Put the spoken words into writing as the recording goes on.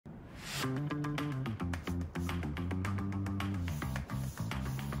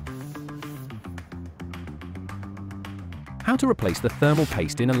How to replace the thermal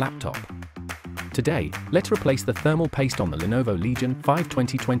paste in a laptop. Today, let's replace the thermal paste on the Lenovo Legion 5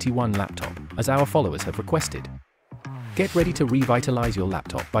 2021 laptop, as our followers have requested. Get ready to revitalize your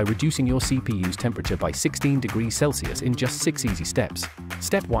laptop by reducing your CPU's temperature by 16 degrees Celsius in just 6 easy steps.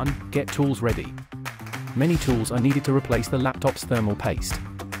 Step 1. Get tools ready. Many tools are needed to replace the laptop's thermal paste.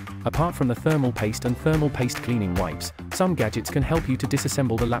 Apart from the thermal paste and thermal paste cleaning wipes, some gadgets can help you to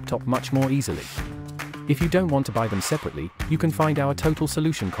disassemble the laptop much more easily. If you don't want to buy them separately, you can find our total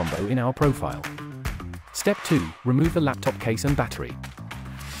solution combo in our profile. Step 2. Remove the laptop case and battery.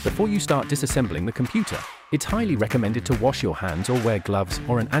 Before you start disassembling the computer, it's highly recommended to wash your hands or wear gloves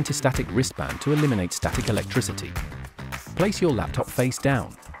or an anti-static wristband to eliminate static electricity. Place your laptop face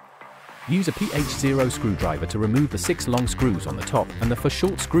down. Use a PH0 screwdriver to remove the 6 long screws on the top and the 4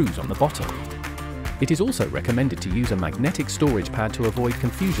 short screws on the bottom. It is also recommended to use a magnetic storage pad to avoid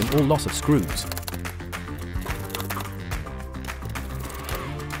confusion or loss of screws.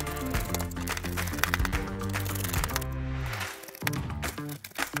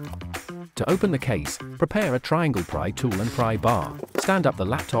 To open the case, prepare a triangle pry tool and pry bar. Stand up the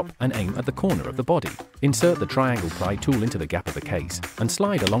laptop and aim at the corner of the body. Insert the triangle pry tool into the gap of the case, and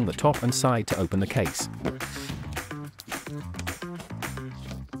slide along the top and side to open the case.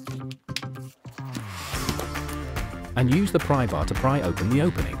 And use the pry bar to pry open the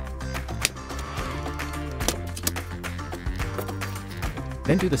opening.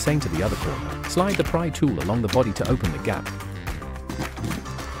 Then do the same to the other corner. Slide the pry tool along the body to open the gap.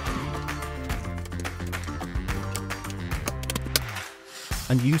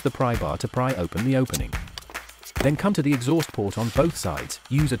 And use the pry bar to pry open the opening. Then come to the exhaust port on both sides,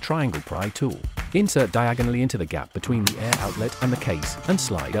 use a triangle pry tool. Insert diagonally into the gap between the air outlet and the case and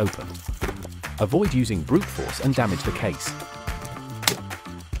slide open. Avoid using brute force and damage the case.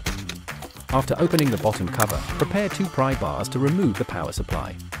 After opening the bottom cover, prepare 2 pry bars to remove the power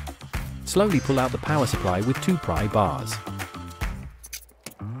supply. Slowly pull out the power supply with 2 pry bars.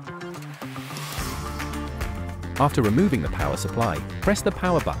 After removing the power supply, press the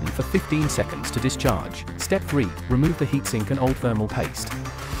power button for 15 seconds to discharge. Step 3. Remove the heatsink and old thermal paste.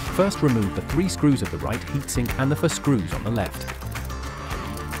 First, remove the 3 screws of the right heatsink and the 4 screws on the left.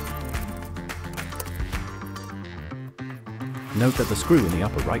 Note that the screw in the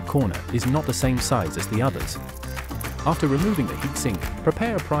upper right corner is not the same size as the others. After removing the heatsink,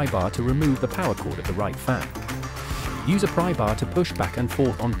 prepare a pry bar to remove the power cord of the right fan. Use a pry bar to push back and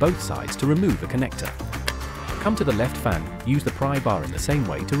forth on both sides to remove the connector. Come to the left fan, use the pry bar in the same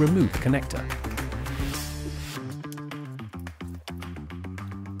way to remove the connector.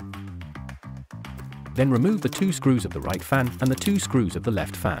 Then remove the 2 screws of the right fan and the 2 screws of the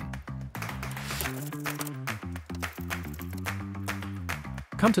left fan.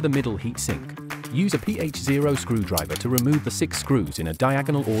 Come to the middle heatsink. Use a PH0 screwdriver to remove the 6 screws in a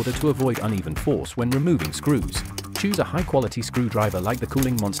diagonal order to avoid uneven force when removing screws. Choose a high-quality screwdriver like the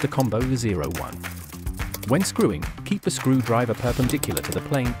Kooling Monster Combo 01. When screwing, keep the screwdriver perpendicular to the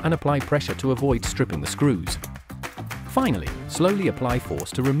plane and apply pressure to avoid stripping the screws. Finally, slowly apply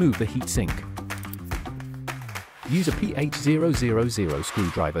force to remove the heatsink. Use a PH000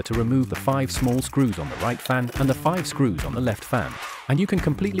 screwdriver to remove the 5 small screws on the right fan and the 5 screws on the left fan, and you can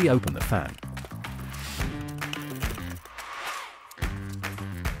completely open the fan.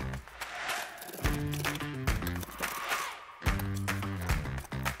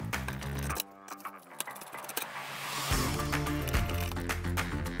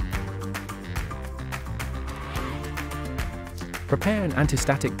 Prepare an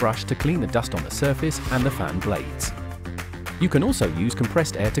anti-static brush to clean the dust on the surface and the fan blades. You can also use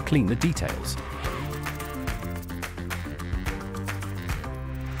compressed air to clean the details.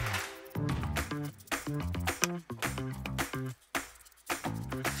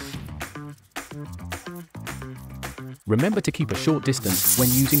 Remember to keep a short distance when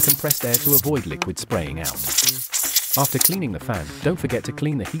using compressed air to avoid liquid spraying out. After cleaning the fan, don't forget to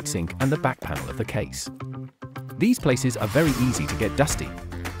clean the heatsink and the back panel of the case. These places are very easy to get dusty.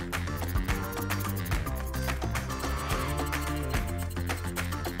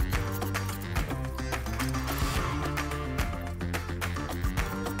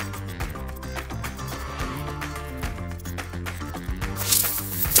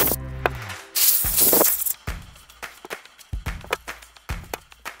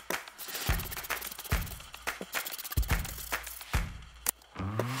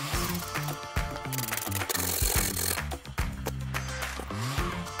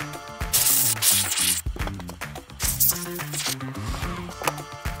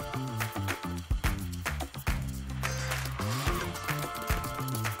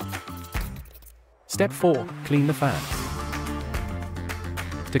 Step 4. Clean the fan.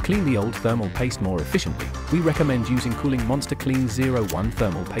 To clean the old thermal paste more efficiently, we recommend using Kooling Monster Clean 01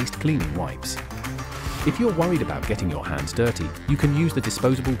 thermal paste cleaning wipes. If you're worried about getting your hands dirty, you can use the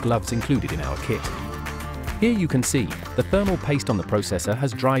disposable gloves included in our kit. Here you can see, the thermal paste on the processor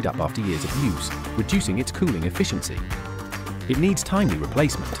has dried up after years of use, reducing its cooling efficiency. It needs timely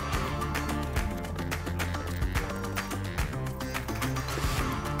replacement.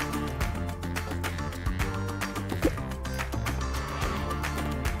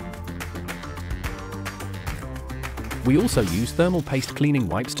 We also use thermal paste cleaning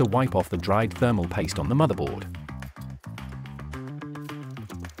wipes to wipe off the dried thermal paste on the motherboard.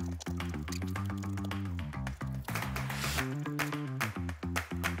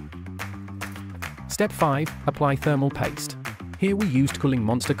 Step 5. Apply thermal paste. Here we used Kooling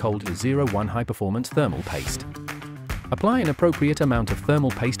Monster Cold 01 High Performance Thermal Paste. Apply an appropriate amount of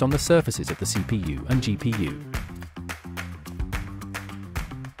thermal paste on the surfaces of the CPU and GPU.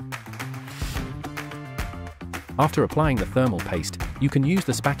 After applying the thermal paste, you can use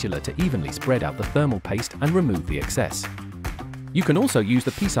the spatula to evenly spread out the thermal paste and remove the excess. You can also use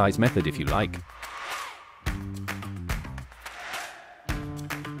the pea-size method if you like.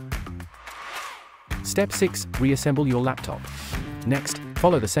 Step 6. Reassemble your laptop. Next,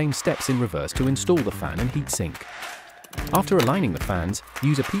 follow the same steps in reverse to install the fan and heatsink. After aligning the fans,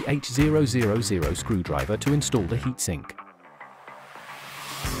 use a PH000 screwdriver to install the heatsink.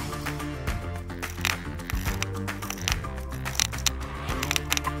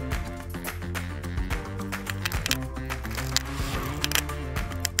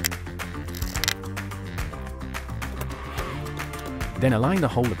 Then align the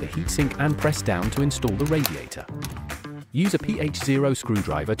hole of the heatsink and press down to install the radiator. Use a PH0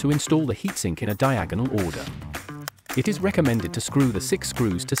 screwdriver to install the heatsink in a diagonal order. It is recommended to screw the 6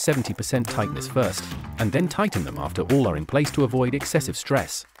 screws to 70% tightness first, and then tighten them after all are in place to avoid excessive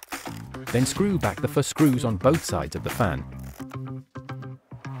stress. Then screw back the 4 screws on both sides of the fan.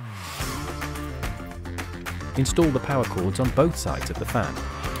 Install the power cords on both sides of the fan.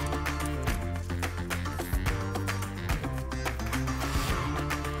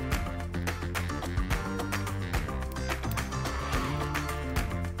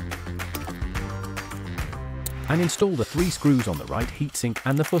 And install the 3 screws on the right heatsink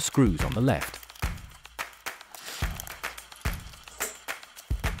and the 4 screws on the left.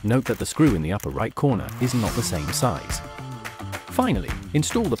 Note that the screw in the upper right corner is not the same size. Finally,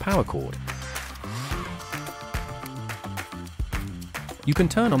 install the power cord. You can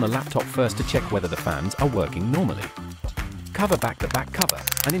turn on the laptop first to check whether the fans are working normally. Cover back the back cover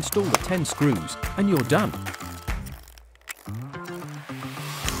and install the 10 screws, and you're done.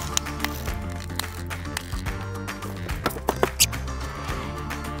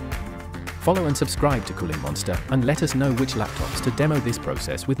 Follow and subscribe to Kooling Monster and let us know which laptops to demo this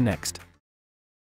process with next.